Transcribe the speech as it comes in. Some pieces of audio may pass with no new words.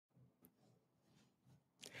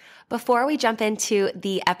Before we jump into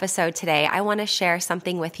the episode today, I want to share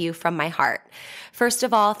something with you from my heart. First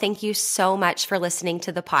of all, thank you so much for listening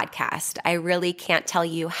to the podcast. I really can't tell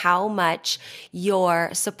you how much your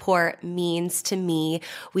support means to me.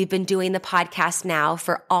 We've been doing the podcast now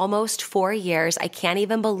for almost 4 years. I can't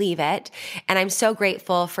even believe it. And I'm so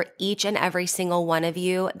grateful for each and every single one of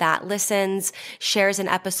you that listens, shares an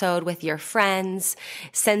episode with your friends,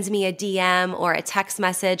 sends me a DM or a text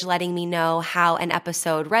message letting me know how an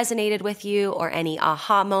episode resonated with you or any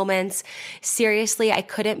aha moments. Seriously, I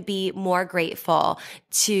couldn't be more grateful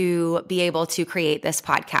to be able to create this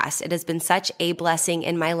podcast. It has been such a blessing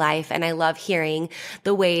in my life, and I love hearing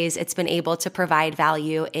the ways it's been able to provide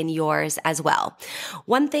value in yours as well.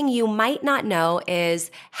 One thing you might not know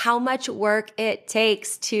is how much work it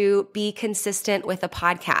takes to be consistent with a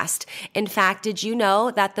podcast. In fact, did you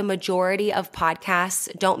know that the majority of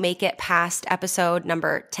podcasts don't make it past episode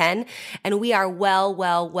number 10? And we are well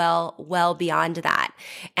beyond that.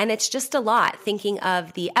 And it's just a lot thinking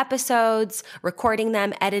of the episodes, recording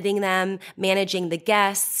them, editing them, managing the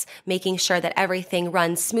guests, making sure that everything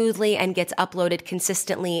runs smoothly and gets uploaded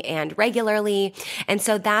consistently and regularly. And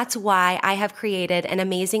so that's why I have created an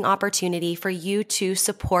amazing opportunity for you to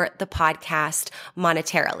support the podcast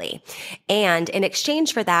monetarily. And in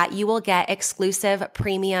exchange for that, you will get exclusive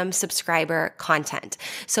premium subscriber content.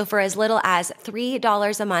 So for as little as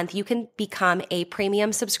 $3 a month, you can become a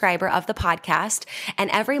premium subscriber of the podcast. And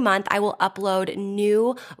every month I will upload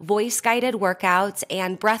new voice-guided workouts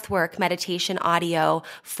and breathwork meditation audio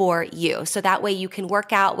for you. So that way you can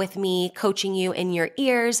work out with me, coaching you in your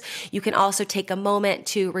ears. You can also take a moment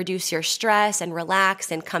to reduce your stress and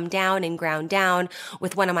relax and come down and ground down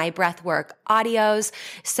with one of my breathwork audios.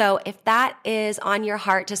 So if that is on your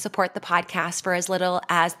heart to support the podcast for as little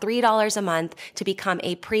as $3 a month to become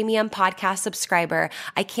a premium podcast subscriber,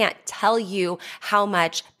 I can't tell you how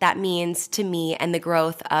much that means to me and the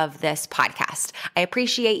growth of this podcast. I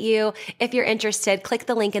appreciate you. If you're interested, click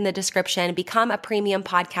the link in the description, become a premium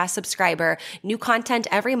podcast subscriber, new content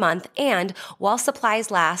every month. And while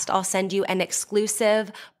supplies last, I'll send you an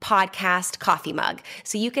exclusive podcast coffee mug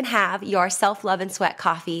so you can have your self-love and sweat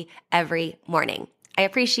coffee every morning. I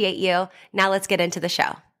appreciate you. Now let's get into the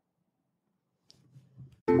show.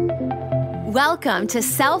 Welcome to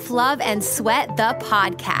Self-Love and Sweat, the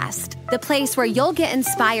podcast, the place where you'll get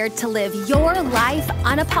inspired to live your life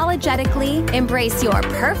unapologetically, embrace your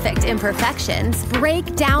perfect imperfections,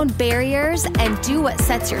 break down barriers, and do what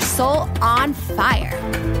sets your soul on fire.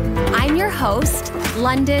 I'm your host,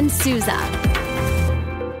 Lunden Souza.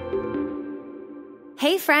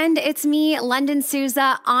 Hey friend, it's me, Lunden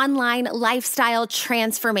Souza, online lifestyle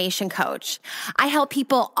transformation coach. I help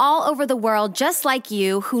people all over the world just like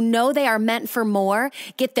you who know they are meant for more,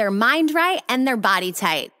 get their mind right and their body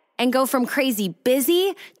tight, and go from crazy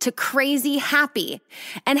busy to crazy happy.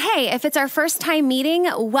 And hey, if it's our first time meeting,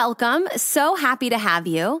 welcome. So happy to have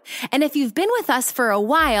you. And if you've been with us for a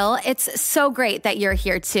while, it's so great that you're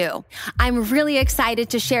here too. I'm really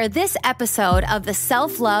excited to share this episode of the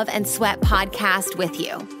Self-Love and Sweat podcast with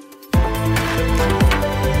you.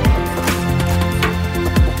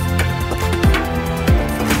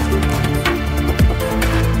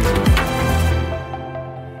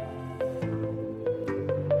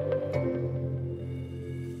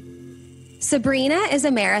 Sabrina is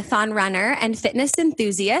a marathon runner and fitness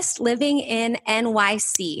enthusiast living in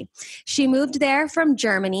NYC. She moved there from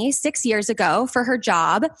Germany 6 years ago for her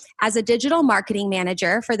job as a digital marketing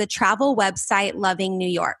manager for the travel website Loving New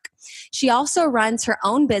York. She also runs her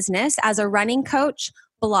own business as a running coach,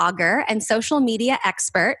 blogger, and social media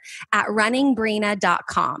expert at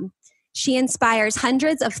Runningbrina.com. She inspires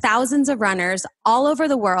hundreds of thousands of runners all over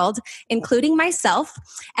the world, including myself,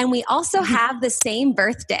 and we also have the same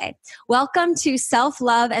birthday. Welcome to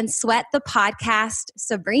Self-Love and Sweat, the podcast,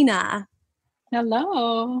 Sabrina.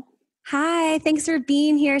 Hello. Hi, thanks for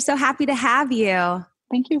being here. So happy to have you.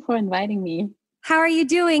 Thank you for inviting me. How are you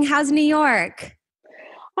doing? How's New York?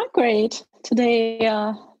 I'm great. Today,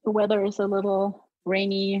 the weather is a little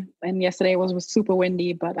rainy, and yesterday was super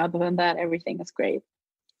windy, but other than that, everything is great.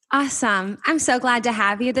 Awesome. I'm so glad to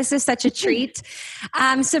have you. This is such a treat.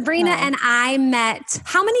 Sabrina and I met,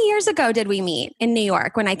 how many years ago did we meet in New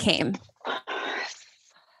York when I came?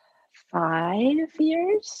 5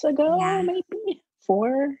 years ago, maybe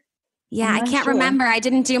 4. Yeah, I can't remember. I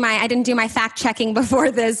didn't do my fact checking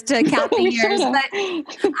before this to count the years, but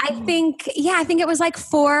I think it was like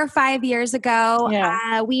 4 or 5 years ago.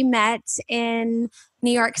 Yeah. We met in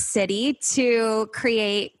New York City to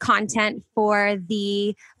create content for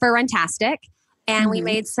Runtastic. And we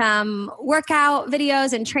made some workout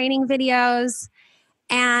videos and training videos.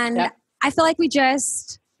 And I feel like we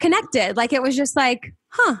just connected. Like it was just like,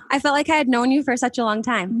 I felt like I had known you for such a long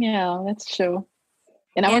time. Yeah, that's true.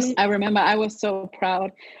 And I remember I was so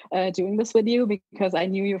proud doing this with you because I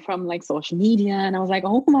knew you from like social media, and I was like,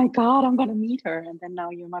 oh my God, I'm gonna meet her. And then now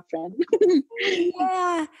you're my friend.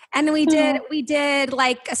 Yeah. And we did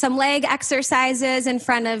like some leg exercises in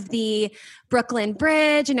front of the Brooklyn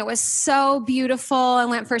Bridge, and it was so beautiful, and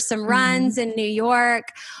went for some runs in New York.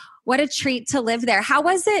 What a treat to live there. How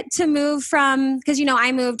was it to move from, because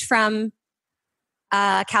I moved from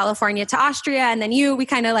California to Austria, and then we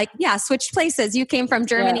kind of switched places. You came from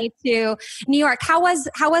Germany to New York. How was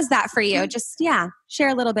that for you? Just share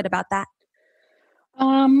a little bit about that.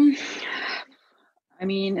 I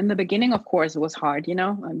mean, in the beginning, of course, it was hard,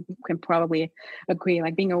 you can probably agree,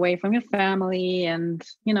 like being away from your family and,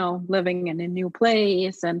 living in a new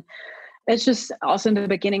place. And it's just also in the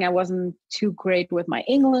beginning, I wasn't too great with my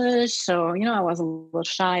English. So, I was a little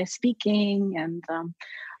shy speaking. And,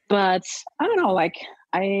 but I don't know, like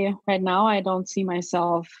right now, I don't see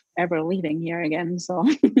myself ever leaving here again. So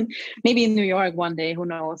maybe in New York one day, who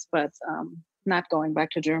knows, but not going back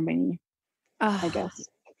to Germany, I guess.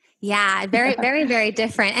 Yeah, very, very, very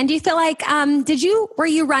different. And do you feel like, were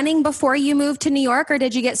you running before you moved to New York, or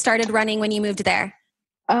did you get started running when you moved there?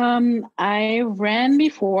 I ran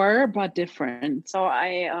before, but different. So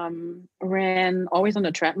I ran always on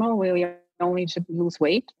the treadmill, really only to lose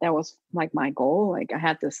weight. That was like my goal. Like I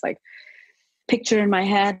had this like picture in my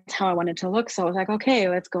head how I wanted to look. So I was like, okay,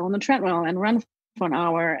 let's go on the treadmill and run for an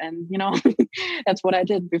hour. And, that's what I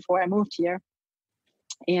did before I moved here.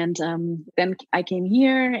 And then I came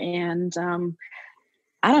here, and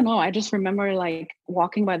I don't know, I just remember like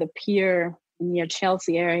walking by the pier near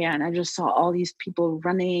Chelsea area, and I just saw all these people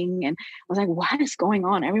running, and I was like, what is going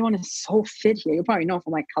on? Everyone is so fit here. You probably know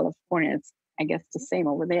from like California, it's I guess the same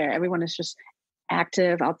over there. Everyone is just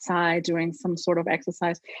active outside doing some sort of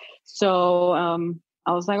exercise. So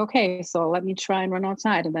I was like, okay, so let me try and run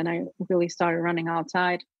outside. And then I really started running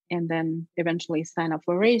outside, and then eventually signed up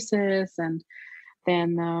for races, and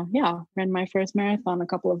then ran my first marathon a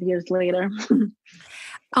couple of years later.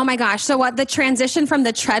 Oh my gosh. So what the transition from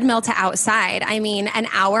the treadmill to outside, I mean, an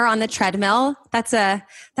hour on the treadmill, that's a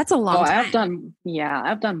long time.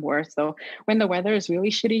 I've done worse. So when the weather is really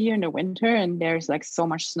shitty here in the winter, and there's like so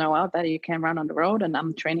much snow out that you can run on the road, and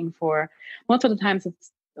I'm training for, most of the times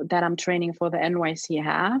it's that I'm training for the NYC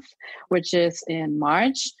half, which is in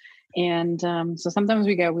March. And so sometimes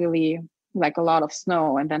we get really like a lot of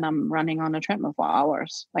snow, and then I'm running on a treadmill for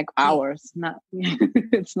hours, not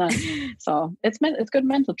it's not, so it's good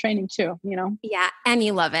mental training too, Yeah. And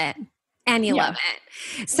you love it. And you love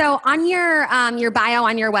it. So on your bio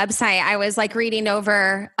on your website, I was like reading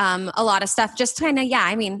over a lot of stuff, just kind of,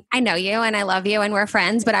 I mean, I know you and I love you and we're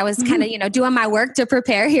friends, but I was kind of, doing my work to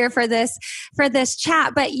prepare here for this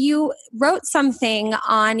chat. But you wrote something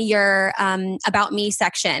on your About Me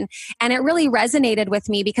section, and it really resonated with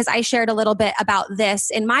me because I shared a little bit about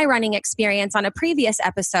this in my running experience on a previous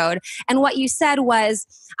episode. And what you said was,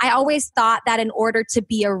 I always thought that in order to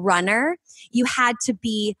be a runner, you had to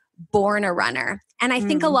be born a runner. And I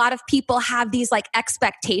think a lot of people have these like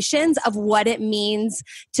expectations of what it means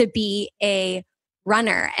to be a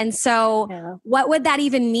runner. And so what would that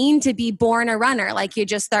even mean to be born a runner? Like you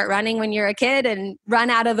just start running when you're a kid and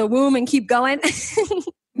run out of the womb and keep going?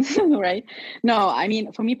 Right. No, I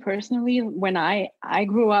mean, for me personally, when I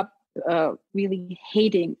grew up really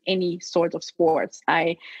hating any sort of sports.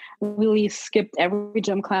 I really skipped every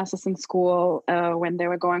gym classes in school when they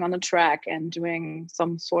were going on the track and doing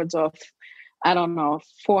some sorts of, I don't know,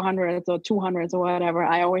 400s or 200s or whatever.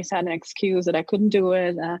 I always had an excuse that I couldn't do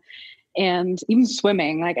it. And even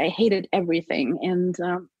swimming, like I hated everything. And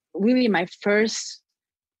really my first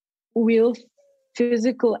real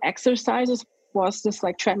physical exercises was this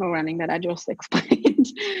like treadmill running that I just explained.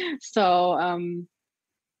 So,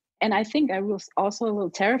 and I think I was also a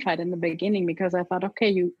little terrified in the beginning because I thought,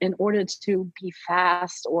 okay, in order to be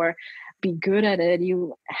fast or be good at it,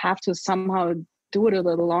 you have to somehow do it a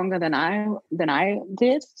little longer than I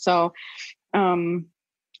did. So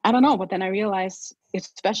I don't know, but then I realized,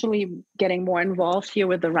 especially getting more involved here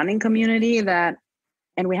with the running community, and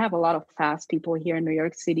we have a lot of fast people here in New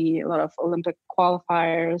York City, a lot of Olympic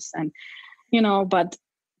qualifiers, and but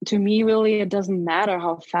to me, really, it doesn't matter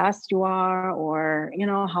how fast you are or,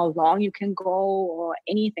 how long you can go or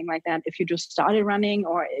anything like that. If you just started running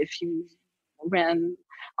or if you ran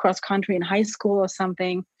cross country in high school or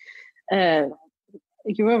something,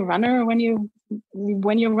 you're a runner when you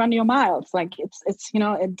run your miles. Like it's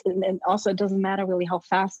and also it doesn't matter really how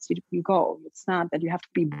fast you go. It's not that you have to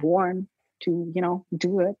be born to,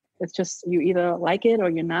 do it. It's just, you either like it or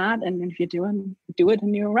you're not. And if you do it,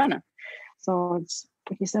 and you're a runner. So it's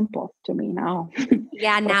pretty simple to me now.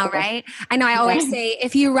 Yeah, now, right? I know I always say,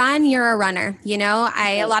 if you run, you're a runner.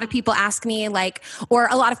 A lot of people ask me like, or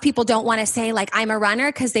a lot of people don't want to say like, I'm a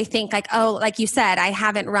runner, because they think like, oh, like you said, I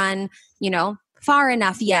haven't run, far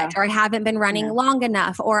enough yet, or I haven't been running long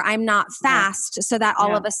enough, or I'm not fast. So that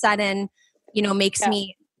all of a sudden, makes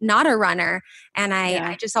me not a runner. And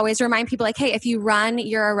I just always remind people like, hey, if you run,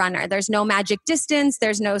 you're a runner. There's no magic distance.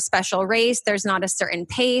 There's no special race. There's not a certain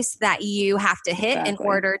pace that you have to hit in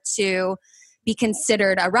order to be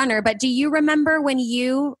considered a runner. But do you remember when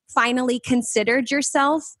you finally considered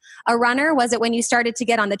yourself a runner? Was it when you started to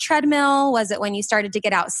get on the treadmill? Was it when you started to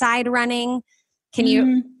get outside running?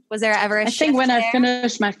 Was there ever a shift? I think when I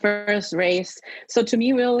finished my first race. So to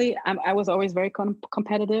me, really, I was always very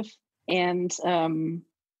competitive. And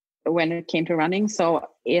when it came to running, so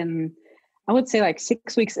I would say like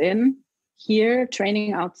 6 weeks in here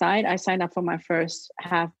training outside, I signed up for my first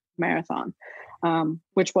half marathon,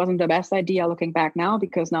 which wasn't the best idea looking back now,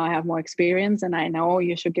 because now I have more experience and I know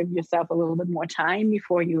you should give yourself a little bit more time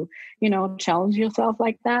before you challenge yourself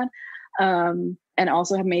like that. And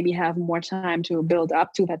also maybe have more time to build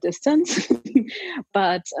up to that distance.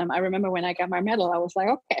 But I remember when I got my medal, I was like,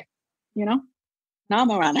 okay, now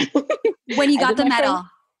I'm a runner. When you got the medal.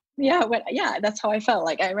 That's how I felt.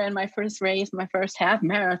 Like I ran my first race, my first half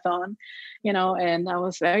marathon, and I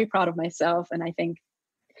was very proud of myself. And I think,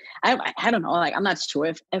 I don't know, like, I'm not sure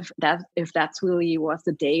if that's really was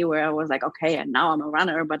the day where I was like, okay, and now I'm a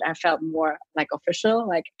runner, but I felt more like official,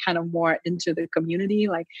 like kind of more into the community,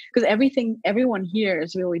 like, because everyone here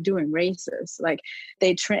is really doing races. Like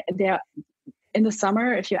they're in the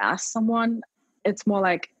summer. If you ask someone, it's more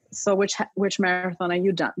like, so which marathon are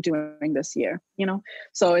you doing this year?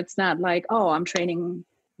 So it's not like, oh, I'm training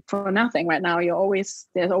for nothing right now.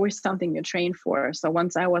 There's always something you train for. So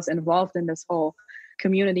once I was involved in this whole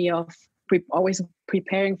community of always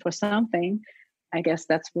preparing for something, I guess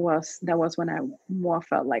that was when I more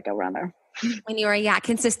felt like a runner. When you were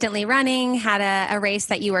consistently running, had a race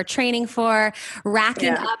that you were training for,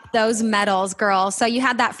 racking up those medals, girl. So you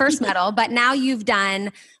had that first medal, but now you've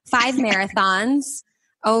done 5 marathons,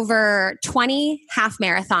 over 20 half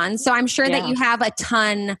marathons. So I'm sure that you have a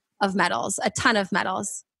ton of medals.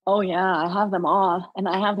 Oh yeah, I have them all. And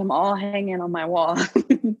I have them all hanging on my wall.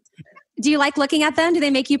 Do you like looking at them? Do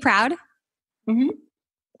they make you proud? Mm-hmm.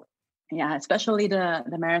 Yeah, especially the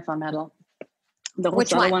marathon medal.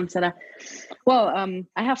 Which one? Ones that I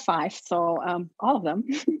have 5, so all of them.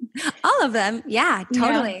 All of them? Yeah,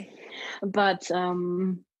 totally. Yeah. But I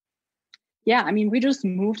mean, we just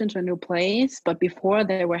moved into a new place, but before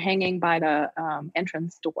they were hanging by the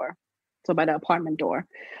entrance door, so by the apartment door.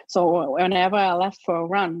 So whenever I left for a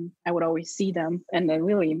run, I would always see them, and they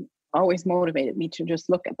really always motivated me to just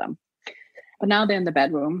look at them. But now they're in the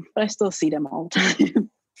bedroom, but I still see them all the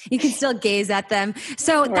time. You can still gaze at them.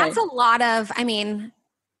 So that's a lot of,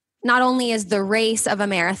 not only is the race of a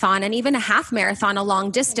marathon and even a half marathon a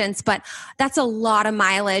long distance, but that's a lot of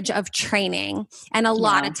mileage of training and a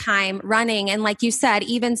lot of time running. And like you said,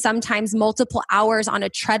 even sometimes multiple hours on a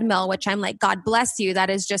treadmill, which I'm like, God bless you.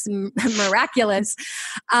 That is just miraculous.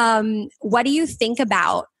 What do you think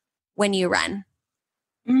about when you run?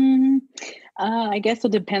 I guess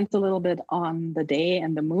it depends a little bit on the day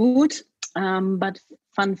and the mood. But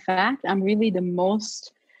fun fact, I'm really the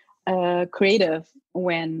most creative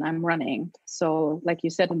when I'm running. So like you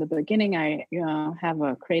said in the beginning, I have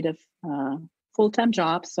a creative full-time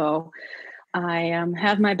job. So I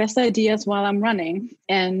have my best ideas while I'm running.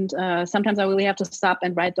 And sometimes I really have to stop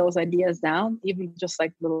and write those ideas down, even just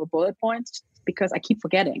like little bullet points, because I keep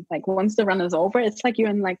forgetting. Like once the run is over, it's like you're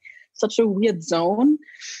in like such a weird zone.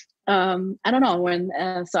 I don't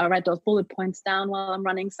know so I write those bullet points down while I'm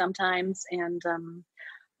running sometimes. And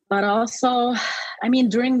but also, I mean,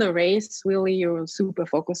 during the race, really, you're super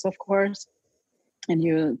focused, of course, and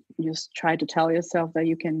you just try to tell yourself that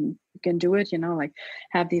you can do it. Like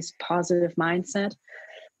have this positive mindset.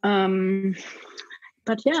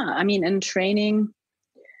 But yeah, I mean, in training,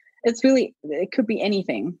 it could be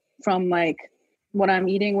anything from like what I'm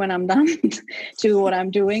eating when I'm done to what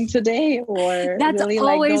I'm doing today, or that's really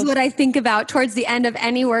always what I think about towards the end of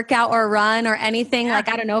any workout or run or anything. Like,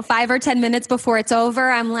 I don't know, 5 or 10 minutes before it's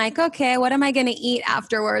over, I'm like, okay, what am I going to eat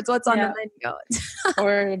afterwards? What's on the menu?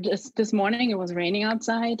 Or just this morning, it was raining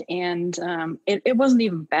outside, and it wasn't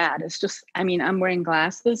even bad. It's just, I mean, I'm wearing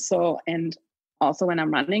glasses. So, and also when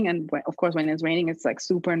I'm running, and of course, when it's raining, it's like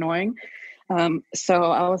super annoying. So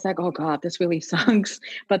I was like, oh God, this really sucks.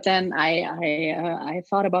 But then I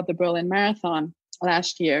thought about the Berlin Marathon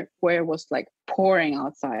last year, where it was like pouring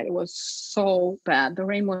outside. It was so bad. The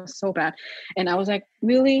rain was so bad. And I was like,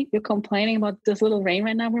 really? You're complaining about this little rain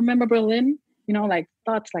right now? Remember Berlin? Like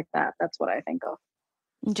thoughts like that. That's what I think of.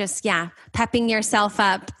 Just, pepping yourself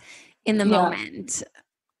up in the moment.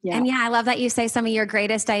 Yeah. And I love that you say some of your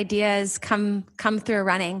greatest ideas come through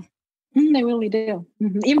running. They really do.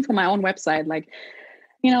 Even for my own website, like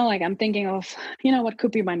I'm thinking of, what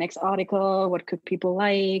could be my next article, what could people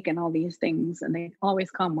like, and all these things. And they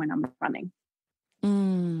always come when I'm running.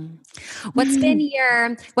 What's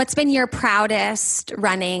been your proudest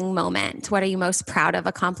running moment? What are you most proud of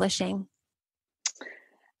accomplishing?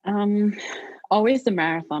 Always the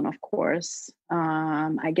marathon, of course.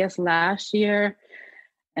 I guess last year,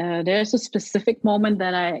 there's a specific moment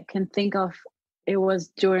that I can think of. It was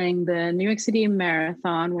during the New York City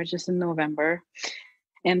Marathon, which is in November.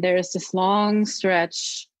 And there's this long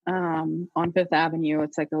stretch on Fifth Avenue.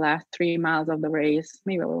 It's like the last 3 miles of the race,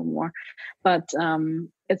 maybe a little more. But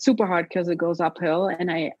it's super hard because it goes uphill. And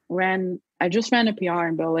I just ran a PR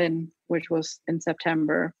in Berlin, which was in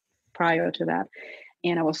September prior to that.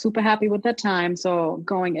 And I was super happy with that time. So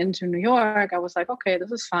going into New York, I was like, okay,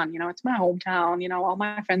 this is fun. It's my hometown. All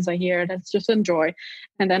my friends are here. Let's just enjoy.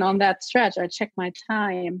 And then on that stretch, I checked my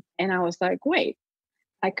time and I was like, wait,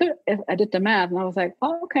 I did the math and I was like,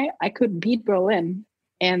 oh, okay, I could beat Berlin.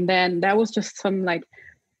 And then that was just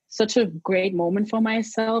such a great moment for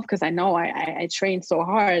myself, because I know I trained so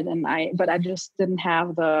hard but I just didn't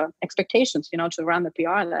have the expectations, to run the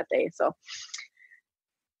PR that day. So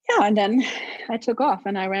yeah, and then I took off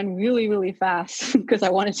and I ran really, really fast because I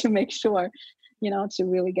wanted to make sure, to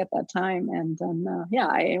really get that time. And then,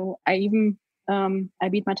 I even, I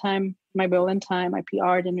beat my Berlin time. I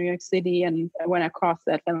PR'd in New York City. And when I crossed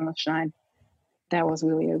that finish line, that was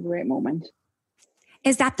really a great moment.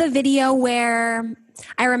 Is that the video where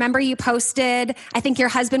I remember you posted, I think your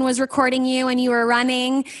husband was recording you and you were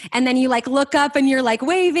running, and then you look up and you're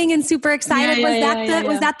waving and super excited?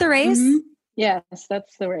 Was that the race? Mm-hmm. Yes,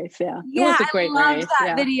 that's the race. Yeah. Yeah, it was a great race.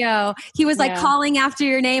 That video. He was calling after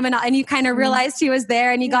your name and you kind of realized he was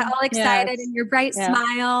there and you got all excited and your bright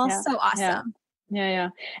smile. So awesome. Yeah.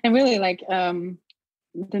 And really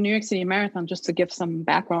the New York City Marathon, just to give some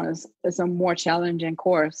background, is a more challenging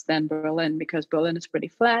course than Berlin, because Berlin is pretty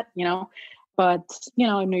flat, but,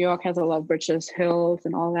 New York has a lot of bridges, hills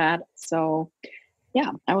and all that. So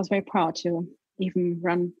yeah, I was very proud to even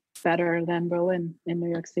run better than Berlin in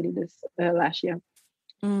New York City this last year.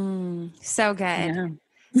 So good. Yeah.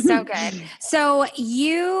 So good. So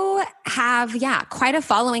you have, quite a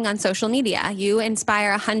following on social media. You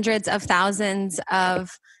inspire hundreds of thousands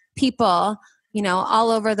of people,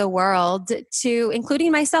 all over the world,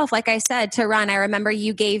 including myself, like I said, to run. I remember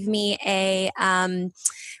you gave me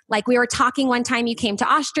we were talking one time, you came to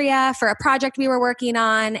Austria for a project we were working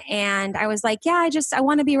on. And I was like, I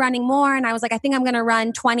want to be running more. And I was like, I think I'm going to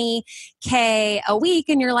run 20K a week.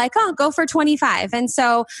 And you're like, oh, go for 25. And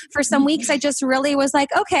so for some weeks, I just really was like,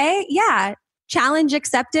 okay, challenge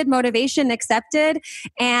accepted, motivation accepted.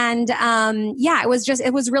 And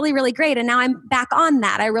it was really, really great. And now I'm back on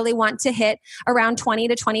that. I really want to hit around 20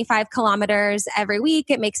 to 25 kilometers every week.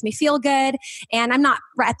 It makes me feel good. And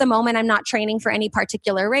at the moment, I'm not training for any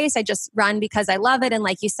particular race. I just run because I love it. And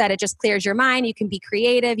like you said, it just clears your mind. You can be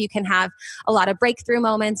creative. You can have a lot of breakthrough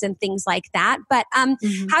moments and things like that. But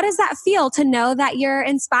how does that feel to know that you're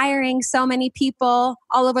inspiring so many people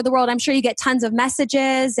all over the world? I'm sure you get tons of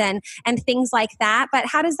messages and things like that, but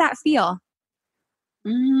how does that feel?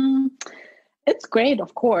 It's great,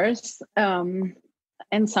 of course.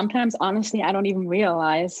 And sometimes, honestly, I don't even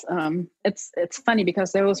realize. It's funny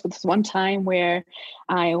because there was this one time where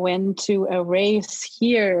I went to a race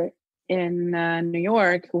here in New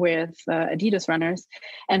York with Adidas runners,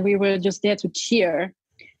 and we were just there to cheer.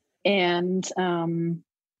 And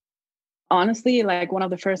honestly, one of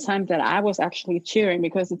the first times that I was actually cheering,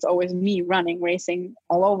 because it's always me running, racing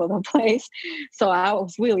all over the place. So I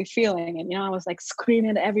was really feeling it, I was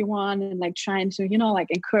screaming at everyone and trying to,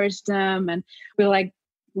 encourage them. And we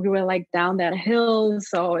were down that hill.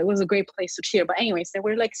 So it was a great place to cheer. But anyways, there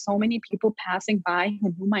were so many people passing by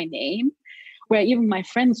who knew my name, where even my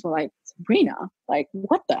friends were like, Sabrina,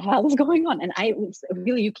 what the hell is going on? And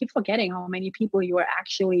you keep forgetting how many people you are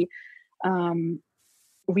actually,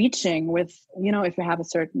 reaching with, if you have a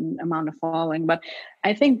certain amount of following. But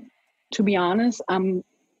I think, to be honest, I'm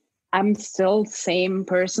still the same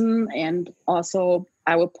person, and also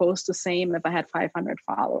I would post the same if I had 500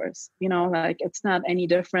 followers. It's not any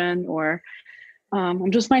different, or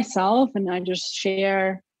I'm just myself, and I just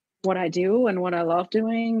share what I do and what I love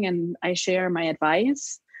doing, and I share my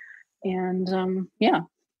advice. And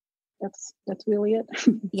that's really it.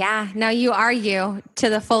 Yeah, no, you are you to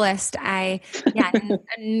the fullest. Like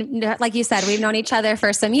you said, we've known each other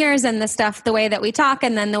for some years, and the way that we talk,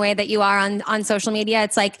 and then the way that you are on social media,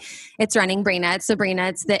 it's like, it's Runningbrina, it's Sabrina,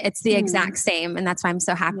 it's the exact same. And that's why I'm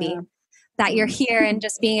so happy that you're here and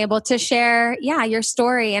just being able to share, your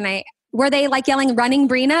story. And were they like yelling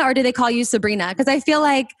Runningbrina, or do they call you Sabrina? Because I feel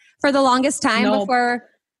like for the longest time before,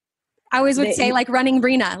 I always would say like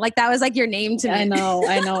Runningbrina, like that was like your name to me. I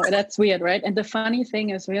know. That's weird, right? And the funny thing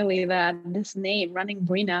is really that this name,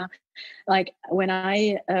 Runningbrina, like when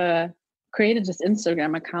I created this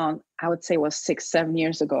Instagram account, I would say was 6-7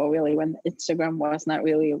 years ago, really, when Instagram was not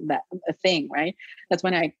really that a thing, right? That's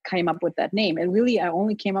when I came up with that name. And really, I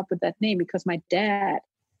only came up with that name because my dad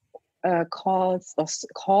called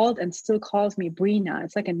and still calls me Brina.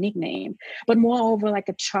 It's like a nickname, but moreover like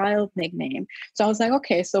a child nickname. So I was like,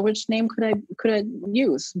 okay, so which name could I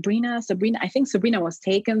use? Brina, Sabrina. I think Sabrina was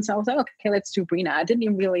taken, so I was like, okay, let's do Brina. I didn't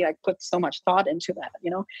even really like put so much thought into that.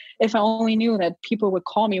 If I only knew that people would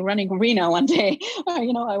call me Runningbrina one day,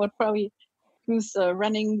 I would probably use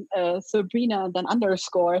running Sabrina then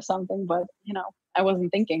underscore or something. But I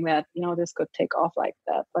wasn't thinking that, this could take off like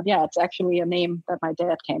that. But yeah, it's actually a name that my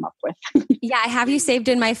dad came up with. Yeah, I have you saved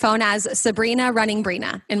in my phone as Sabrina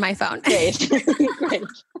Runningbrina in my phone. Great. Great.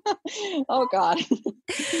 Oh, God.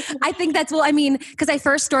 I think because I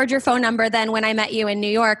first stored your phone number then when I met you in New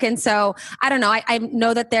York. And so I don't know, I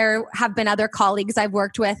know that there have been other colleagues I've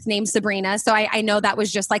worked with named Sabrina. So I know that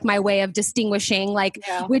was just like my way of distinguishing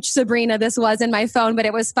which Sabrina this was in my phone. But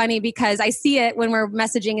it was funny because I see it when we're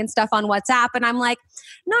messaging and stuff on WhatsApp, and I'm like,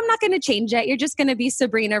 no, I'm not going to change it. You're just going to be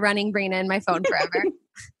Sabrina Runningbrina in my phone forever.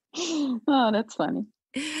 Oh, that's funny.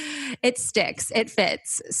 It sticks. It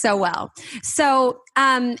fits so well. So,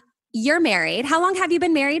 you're married. How long have you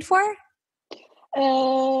been married for? 6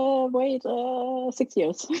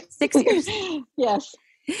 years. 6 years. Yes.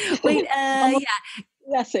 Wait,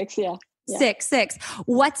 Yeah, 6. Yeah. 6.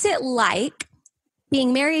 What's it like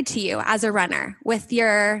being married to you as a runner with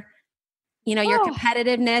your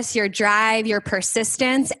competitiveness, your drive, your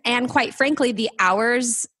persistence, and quite frankly, the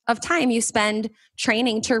hours of time you spend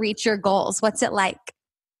training to reach your goals? What's it like?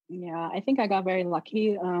 Yeah, I think I got very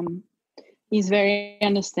lucky. He's very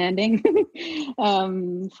understanding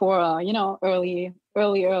for early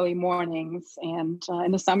mornings, and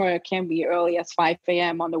in the summer it can be early as 5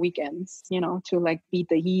 a.m. on the weekends, to like beat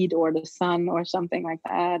the heat or the sun or something like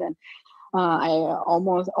that. And I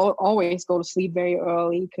always go to sleep very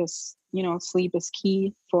early because sleep is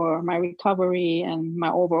key for my recovery and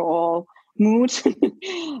my overall mood.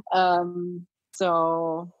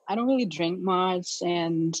 So I don't really drink much,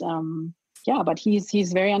 and but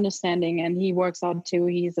he's very understanding, and he works out too.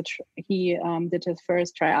 He did his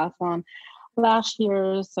first triathlon last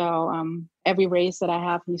year, so every race that I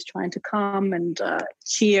have, he's trying to come and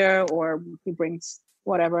cheer, or he brings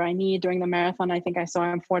whatever I need during the marathon. I think I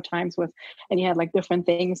saw him 4 times and he had like different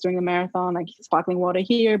things during the marathon, like sparkling water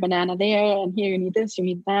here, banana there, and here you need this, you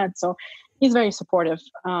need that. So he's very supportive.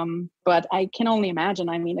 But I can only imagine,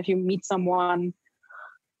 if you meet someone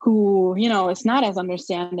who, is not as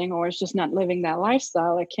understanding or is just not living that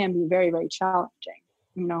lifestyle, it can be very, very challenging,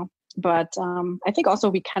 But I think also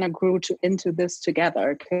we kind of grew into this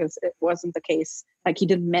together, because it wasn't the case. Like he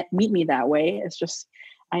didn't meet me that way. It's just,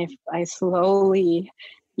 I slowly,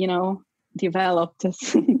 developed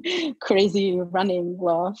this crazy running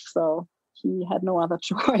love. So he had no other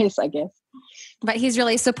choice, I guess. But he's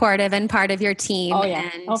really supportive and part of your team. Oh, yeah.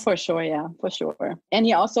 For sure. Yeah, for sure. And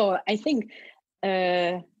he also, I think,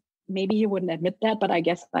 maybe he wouldn't admit that, but I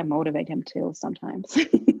guess I motivate him too sometimes.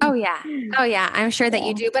 Oh yeah. I'm sure that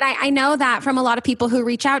you do. But I know that from a lot of people who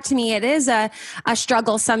reach out to me, it is a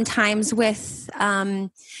struggle sometimes with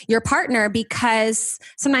your partner, because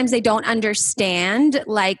sometimes they don't understand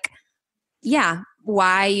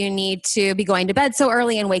why you need to be going to bed so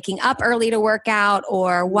early and waking up early to work out,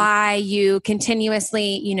 or why you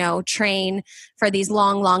continuously, train for these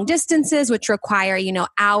long distances, which require,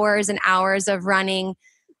 hours and hours of running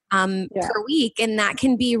per week. And that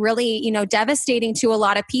can be really, devastating to a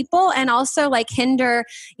lot of people, and also hinder,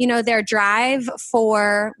 their drive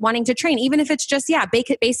for wanting to train, even if it's just,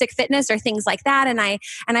 basic fitness or things like that. And I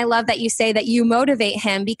love that you say that you motivate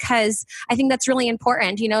him, because I think that's really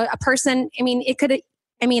important. A person,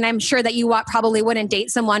 I'm sure that you probably wouldn't date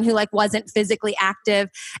someone who wasn't physically active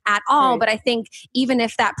at all. Right. But I think even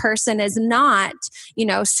if that person is not,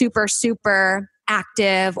 super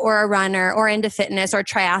active or a runner or into fitness or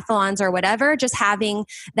triathlons or whatever, just having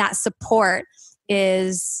that support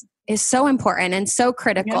is is so important and so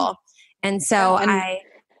critical. Yeah. And so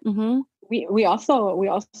we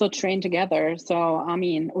also train together. So I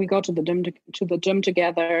mean, we go to the gym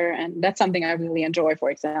together, and that's something I really enjoy, for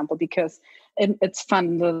example, because it's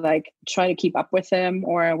fun to like try to keep up with him,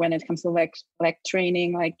 or when it comes to like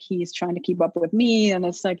training, like he's trying to keep up with me, and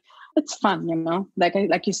it's like it's fun, you know.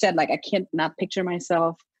 Like you said, like I can't not picture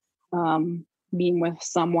myself being with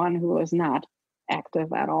someone who is not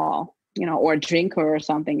active at all, you know, or a drinker or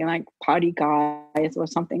something, and like party guys or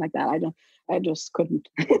something like that. I just couldn't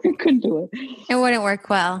couldn't do it. It wouldn't work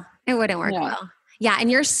well. It wouldn't work Yeah. well. Yeah.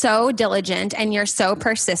 And you're so diligent and you're so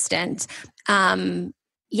persistent.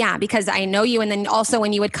 Yeah, because I know you. And then also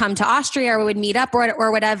when you would come to Austria or we would meet up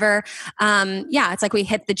or whatever, it's like we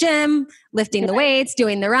hit the gym, lifting the weights,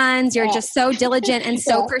 doing the runs. You're just so diligent and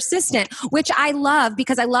so persistent, which I love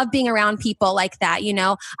because I love being around people like that. You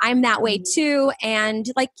know, I'm that way too. And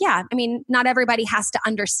like, I mean, not everybody has to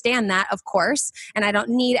understand that, of course. And I don't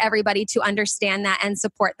need everybody to understand that and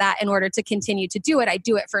support that in order to continue to do it. I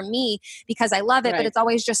do it for me because I love it, but it's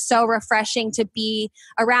always just so refreshing to be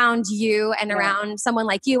around you and around someone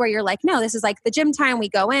like you, where you're like, no, this is like the gym time. We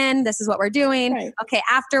go in, this is what we're doing. Right. Okay.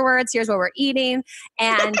 Afterwards, here's what we're eating.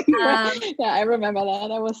 And I remember that.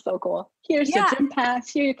 That was so cool. Here's your gym pass.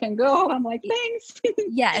 Here you can go. I'm like, thanks.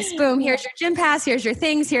 Yes. Boom. Here's your gym pass. Here's your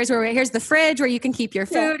things. Here's the fridge where you can keep your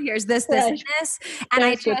food. Here's this, and this. And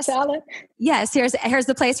here's your salad. Yes. Here's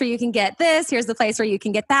the place where you can get this. Here's the place where you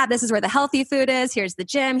can get that. This is where the healthy food is. Here's the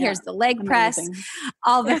gym. Here's the leg press,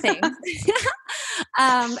 all the things.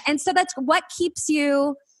 And so that's what keeps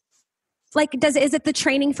you like, is it the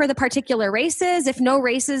training for the particular races? If no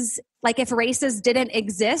races, like if races didn't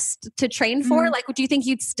exist to train for, like, do you think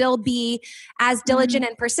you'd still be as diligent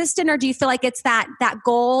and persistent? Or do you feel like it's that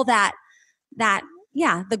goal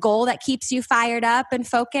the goal that keeps you fired up and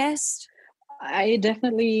focused? I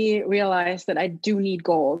definitely realized that I do need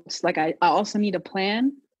goals. Like I also need a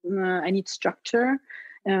plan. I need structure.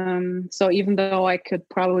 So even though I could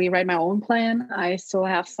probably write my own plan, I still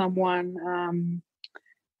have someone,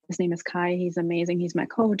 his name is Kai. He's amazing. He's my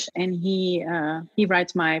coach, and he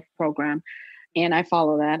writes my program, and I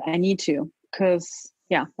follow that. I need to, because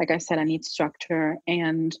like I said, I need structure.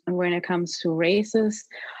 And when it comes to races,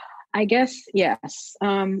 I guess yes.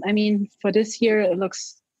 I mean, for this year, it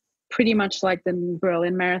looks pretty much like the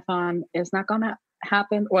Berlin Marathon is not going to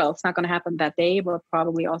happen. Well, it's not going to happen that day, but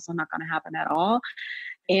probably also not going to happen at all.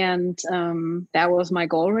 And that was my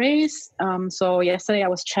goal race. So yesterday I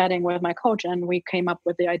was chatting with my coach, and we came up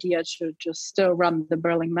with the idea to just still run the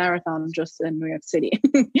Berlin Marathon just in New York City.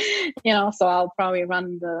 You know, so I'll probably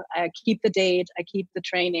I keep the date, I keep the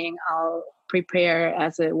training, I'll prepare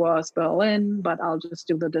as it was Berlin, but I'll just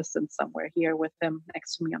do the distance somewhere here with him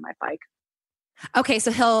next to me on my bike. Okay,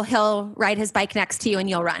 so he'll ride his bike next to you and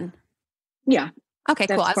you'll run. Yeah. Okay,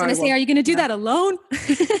 cool. I was going to say, are you going to do that alone?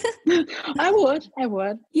 I would.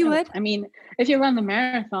 You would? I mean, if you run the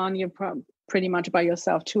marathon, you're pretty much by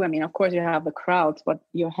yourself too. I mean, of course you have the crowds, but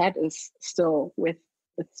your head is still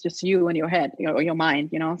it's just you and your head, your mind,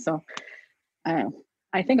 you know? So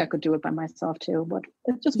I think I could do it by myself too, but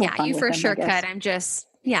it's just more fun you with for him, sure could. I'm just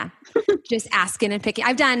asking and picking.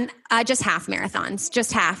 I've done just half marathons,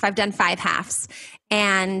 just half. I've done 5 halves.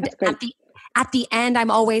 And at the end,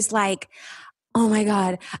 I'm always like, oh my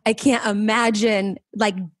God, I can't imagine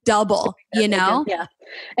like double, you know? Yeah.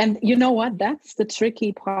 And you know what? That's the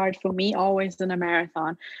tricky part for me always in a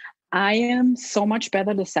marathon. I am so much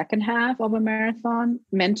better the second half of a marathon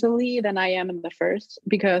mentally than I am in the first,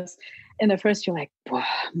 because in the first you're like,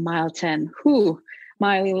 mile 10,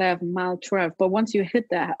 mile 11, mile 12. But once you hit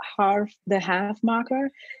the half marker,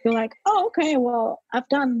 you're like, oh, okay, well, I've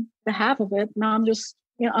done the half of it. Now I'm just,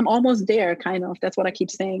 I'm almost there, kind of. That's what I keep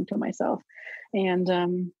saying to myself.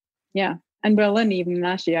 And and Berlin, even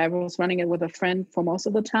last year, I was running it with a friend for most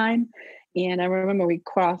of the time. And I remember we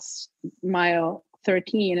crossed mile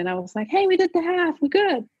 13 and I was like, hey, we did the half. We're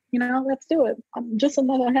good. Let's do it. Just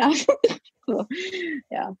another half. So,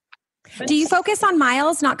 yeah. Do you focus on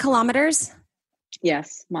miles, not kilometers?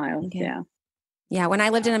 Yes, miles. Okay. Yeah. Yeah. When I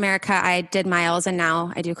lived in America, I did miles and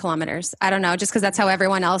now I do kilometers. I don't know, just because that's how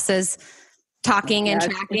everyone else is talking and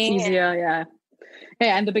tracking. It's easier. Yeah.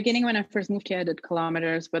 Yeah, in the beginning when I first moved here, I did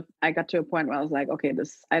kilometers, but I got to a point where I was like, okay,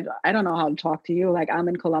 I don't know how to talk to you. Like I'm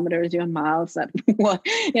in kilometers, you're in miles. That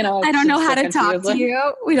I don't know how to talk to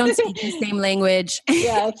you. We don't speak the same language.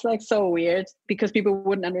 Yeah, it's like so weird because people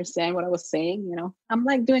wouldn't understand what I was saying. I'm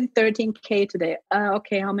like doing 13K today.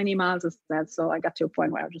 Okay, how many miles is that? So I got to a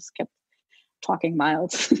point where I just kept talking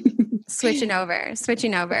miles. Switching over.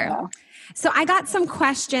 Yeah. So I got some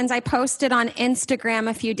questions. I posted on Instagram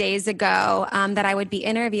a few days ago that I would be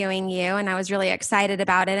interviewing you, and I was really excited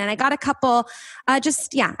about it. And I got a couple, I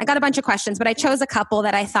got a bunch of questions, but I chose a couple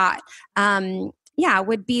that I thought,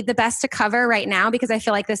 would be the best to cover right now, because I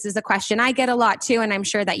feel like this is a question I get a lot too, and I'm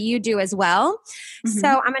sure that you do as well. Mm-hmm.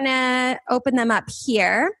 So I'm going to open them up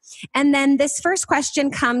here. And then this first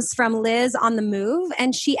question comes from Liz on the Move,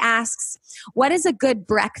 and she asks, what is a good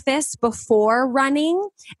breakfast before running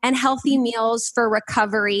and healthy meals for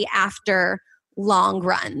recovery after long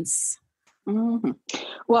runs? Mm-hmm.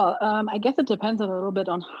 Well, I guess it depends a little bit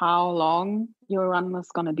on how long your run is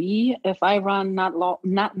going to be. If I run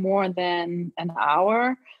not more than an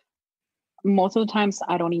hour, most of the times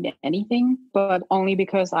I don't eat anything, but only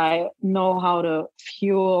because I know how to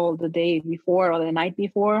fuel the day before or the night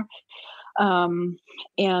before. And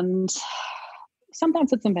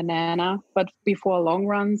sometimes it's a banana, but before long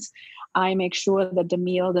runs, I make sure that the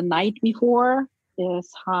meal the night before is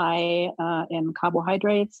high in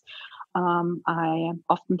carbohydrates. I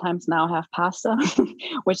oftentimes now have pasta,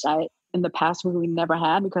 which I in the past really never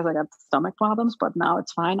had because I got stomach problems, but now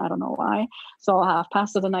it's fine. I don't know why. So I'll have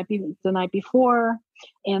pasta the night before,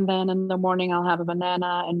 and then in the morning I'll have a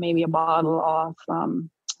banana and maybe a bottle of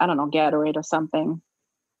Gatorade or something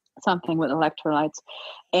with electrolytes.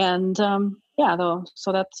 And so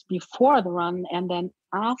that's before the run. And then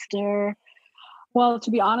after, well,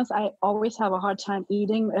 to be honest, I always have a hard time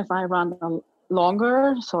eating if I run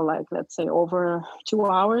longer. So like, let's say over 2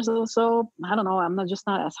 hours or so. I don't know. I'm just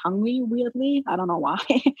not as hungry, weirdly. I don't know why.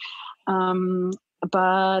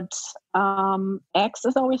 But eggs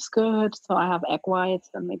is always good. So I have egg whites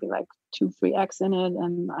and maybe like 2-3 eggs in it.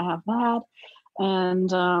 And I have that. And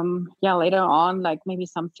later on, like maybe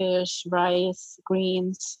some fish, rice,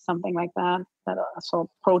 greens, something like that. So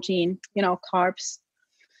protein, carbs.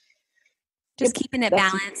 Just keeping it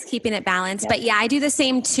balanced. Yeah. But yeah, I do the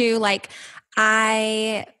same too. Like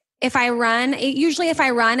if I run,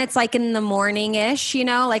 it's like in the morning-ish, and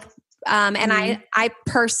I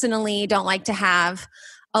personally don't like to have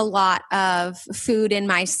a lot of food in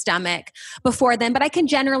my stomach before then, but I can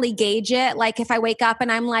generally gauge it. Like if I wake up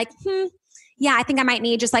and I'm like, I think I might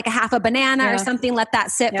need just like a half a banana or something, let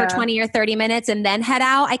that sit for 20 or 30 minutes and then head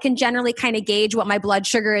out. I can generally kind of gauge what my blood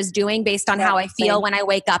sugar is doing based on how I feel when I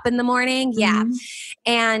wake up in the morning. Yeah.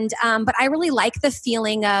 And, but I really like the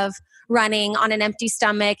feeling of running on an empty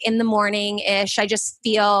stomach in the morning-ish. I just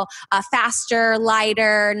feel faster,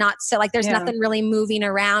 lighter, not so like there's nothing really moving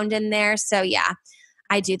around in there. So yeah,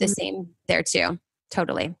 I do the same there too.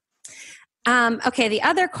 Totally. Okay. The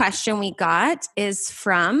other question we got is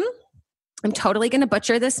from, I'm totally going to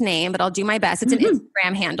butcher this name, but I'll do my best. It's an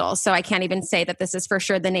Instagram handle, so I can't even say that this is for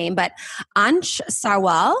sure the name, but Ansh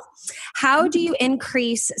Sarwal, how do you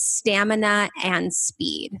increase stamina and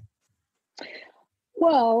speed?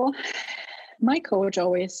 Well, my coach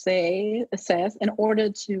always says in order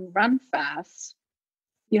to run fast,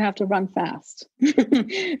 you have to run fast.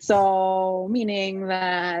 So meaning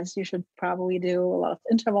that you should probably do a lot of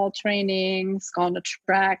interval trainings, go on the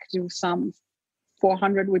track, do some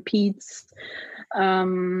 400 repeats,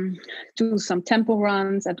 do some tempo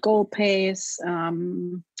runs at goal pace.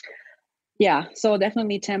 So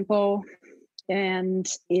definitely tempo. And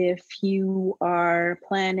if you are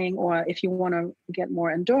planning or if you want to get more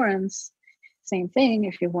endurance, same thing.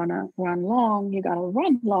 If you want to run long, you got to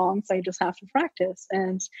run long. So you just have to practice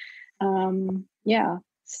and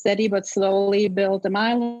steady but slowly build the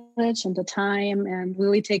mileage and the time and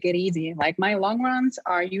really take it easy. Like my long runs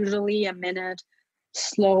are usually a minute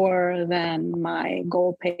slower than my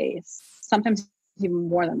goal pace, sometimes even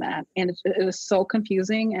more than that. And it was so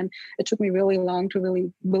confusing, and it took me really long to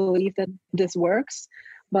really believe that this works.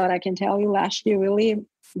 But I can tell you last year, really,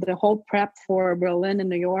 the whole prep for Berlin and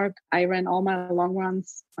New York, I ran all my long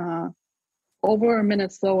runs over a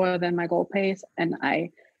minute slower than my goal pace, and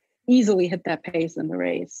I easily hit that pace in the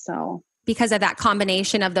race. So because of that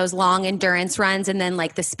combination of those long endurance runs and then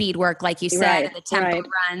like the speed work, like you said, and the tempo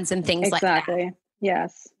runs and things like that. Exactly.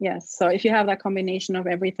 Yes. So if you have that combination of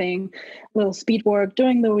everything, little speed work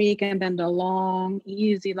during the week and then the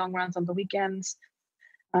easy long runs on the weekends,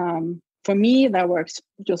 for me, that works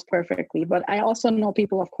just perfectly. But I also know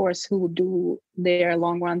people, of course, who do their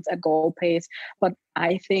long runs at goal pace. But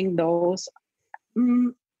I think those,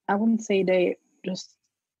 I wouldn't say they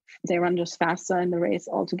run just faster in the race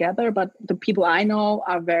altogether, but the people I know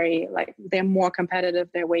are they're more competitive.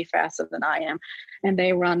 They're way faster than I am. And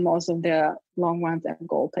they run most of their long runs at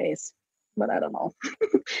goal pace, but I don't know.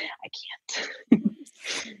 I can't.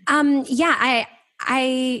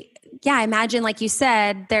 I yeah, I imagine, like you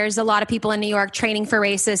said, there's a lot of people in New York training for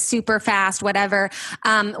races super fast, whatever.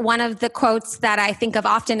 One of the quotes that I think of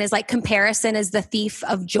often is like, comparison is the thief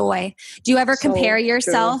of joy. Do you ever compare So true.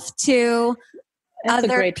 yourself to It's a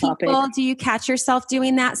other great topic. people? Do you catch yourself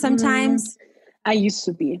doing that sometimes? I used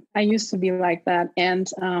to be. I used to be like that. And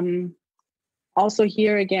also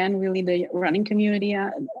here again, really the running community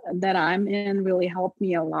that I'm in really helped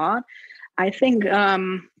me a lot. I think,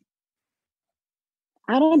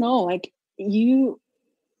 I don't know, like you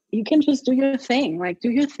can just do your thing, like do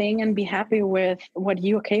your thing and be happy with what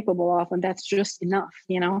you're capable of. And that's just enough,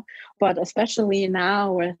 but especially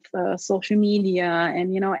now with social media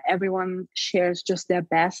and, everyone shares just their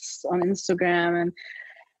best on Instagram. And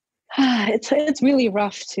it's really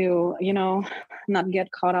rough to, not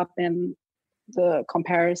get caught up in the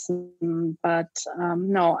comparison. But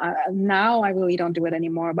no, now I really don't do it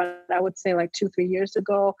anymore. But I would say like 2-3 years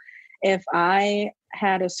ago, if I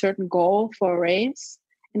had a certain goal for a race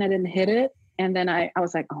and I didn't hit it, and then I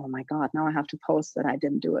was like, oh my God, now I have to post that I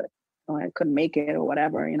didn't do it or I couldn't make it or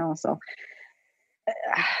whatever, so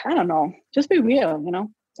I don't know, just be real,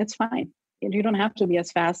 it's fine. You don't have to be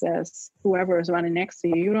as fast as whoever is running next to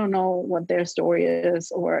you. You don't know what their story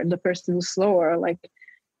is, or the person who's slower. Like,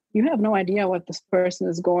 you have no idea what this person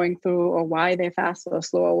is going through or why they're fast or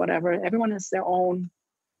slow or whatever. Everyone has his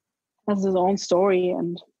own story.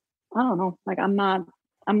 And I don't know, like I'm not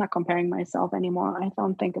comparing myself anymore. I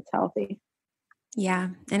don't think it's healthy. Yeah.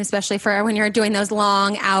 And especially for when you're doing those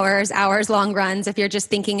long hours long runs, if you're just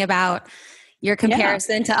thinking about your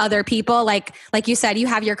comparison to other people, like you said, you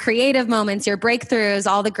have your creative moments, your breakthroughs,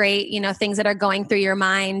 all the great, things that are going through your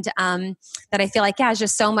mind, that I feel like, is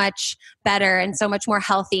just so much better and so much more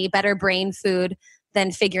healthy, better brain food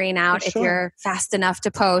than figuring out if you're fast enough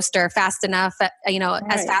to post or fast enough,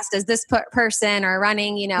 as fast as this person, or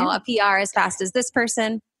running, a PR as fast as this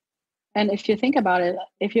person. And if you think about it,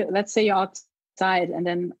 let's say you're outside, and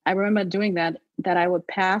then I remember doing that I would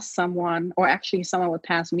pass someone, or actually someone would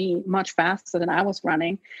pass me much faster than I was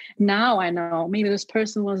running. Now I know maybe this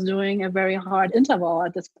person was doing a very hard interval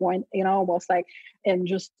at this point, was like in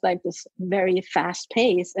just like this very fast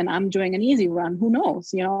pace, and I'm doing an easy run. Who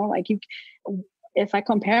knows? If I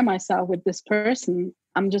compare myself with this person,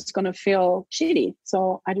 I'm just going to feel shitty.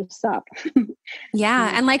 So I just stop.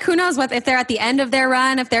 Yeah. And like, who knows if they're at the end of their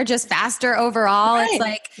run, if they're just faster overall. Right. It's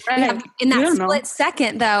like, in that split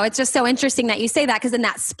second though, it's just so interesting that you say that, because in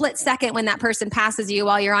that split second, when that person passes you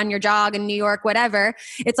while you're on your jog in New York, whatever,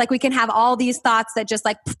 it's like, we can have all these thoughts that just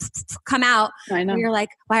like come out. I know. You're like,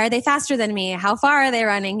 why are they faster than me? How far are they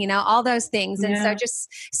running? All those things. And so just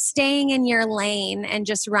staying in your lane and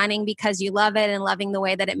just running because you love it and loving the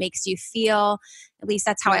way that it makes you feel. At least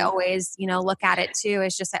that's how I always, look at it too.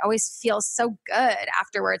 It's just, I always feel so good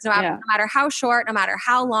afterwards, no matter how short, no matter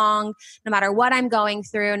how long, no matter what I'm going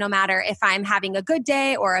through, no matter if I'm having a good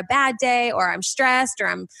day or a bad day, or I'm stressed, or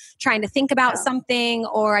I'm trying to think about something,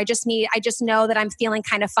 or I just know that I'm feeling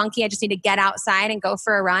kind of funky. I just need to get outside and go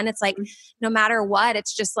for a run. It's like, no matter what,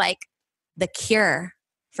 it's just like the cure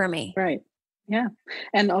for me. Right. Yeah.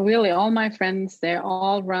 And really all my friends, they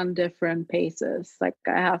all run different paces. Like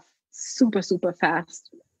I have super, super fast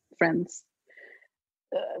friends.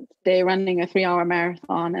 They're running a 3-hour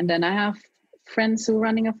marathon. And then I have friends who are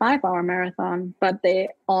running a 5-hour marathon, but they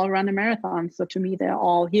all run a marathon. So to me, they're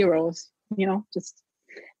all heroes, just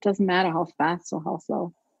doesn't matter how fast or how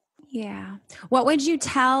slow. Yeah. What would you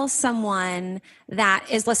tell someone that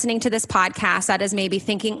is listening to this podcast that is maybe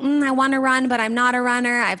thinking, I want to run, but I'm not a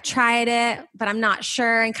runner. I've tried it, but I'm not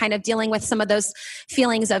sure, and kind of dealing with some of those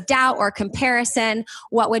feelings of doubt or comparison?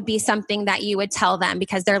 What would be something that you would tell them,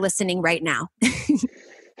 because they're listening right now?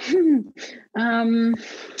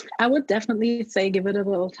 I would definitely say give it a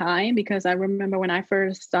little time, because I remember when I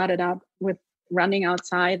first started out with running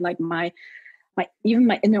outside, like my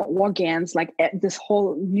inner organs, like this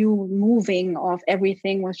whole new moving of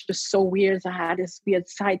everything was just so weird. I had this weird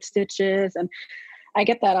side stitches, and I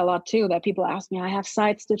get that a lot too, that people ask me, I have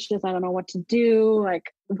side stitches, I don't know what to do.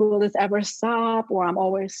 Like, will this ever stop? Or I'm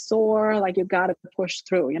always sore. Like, you got to push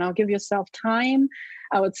through, give yourself time.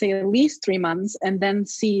 I would say at least 3 months, and then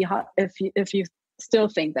see how, if you still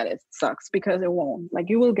think that it sucks, because it won't. Like,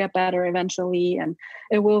 you will get better eventually, and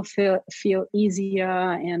it will feel easier.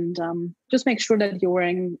 And just make sure that you're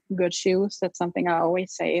wearing good shoes. That's something I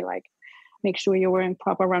always say, like, make sure you're wearing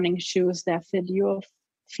proper running shoes that fit your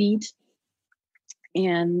feet.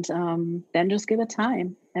 And then just give it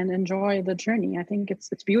time and enjoy the journey. I think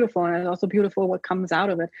it's beautiful, and it's also beautiful what comes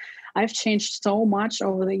out of it. I've changed so much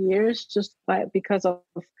over the years just because of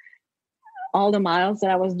all the miles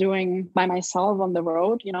that I was doing by myself on the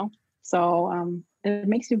road, So it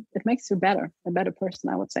makes you a better person,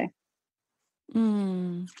 I would say.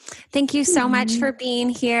 Thank you so much for being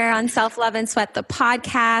here on Self Love and Sweat, the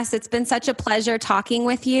podcast. It's been such a pleasure talking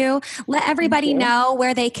with you. Let everybody know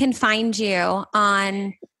where they can find you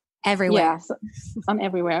on everywhere. Yeah, so I'm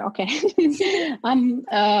everywhere. Okay. On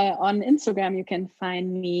Instagram, you can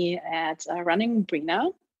find me at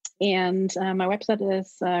Runningbrina, and my website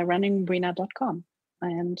is runningbrina.com.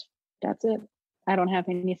 And that's it. I don't have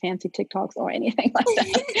any fancy TikToks or anything like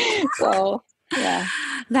that. So yeah.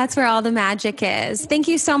 That's where all the magic is. Thank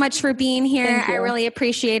you so much for being here. I really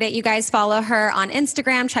appreciate it. You guys follow her on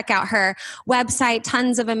Instagram, check out her website,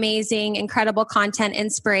 tons of amazing, incredible content,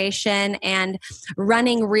 inspiration, and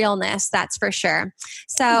running realness. That's for sure.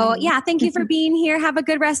 So thank you for being here. Have a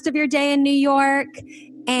good rest of your day in New York,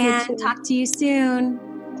 and talk to you soon.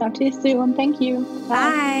 Talk to you soon. Thank you.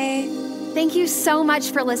 Bye. Thank you so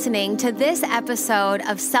much for listening to this episode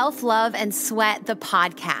of Self Love and Sweat, the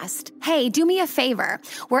podcast. Hey, do me a favor.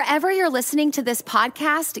 Wherever you're listening to this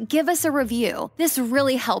podcast, give us a review. This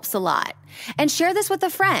really helps a lot. And share this with a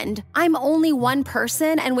friend. I'm only one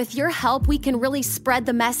person, and with your help, we can really spread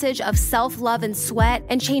the message of self-love and sweat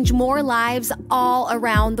and change more lives all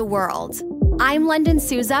around the world. I'm Lunden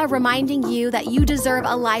Souza, reminding you that you deserve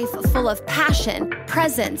a life full of passion,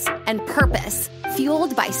 presence, and purpose,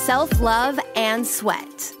 fueled by self-love and sweat.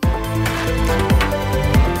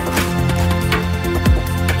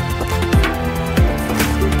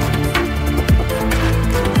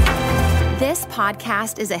 This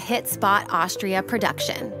podcast is a Hit Spot Austria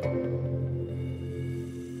production.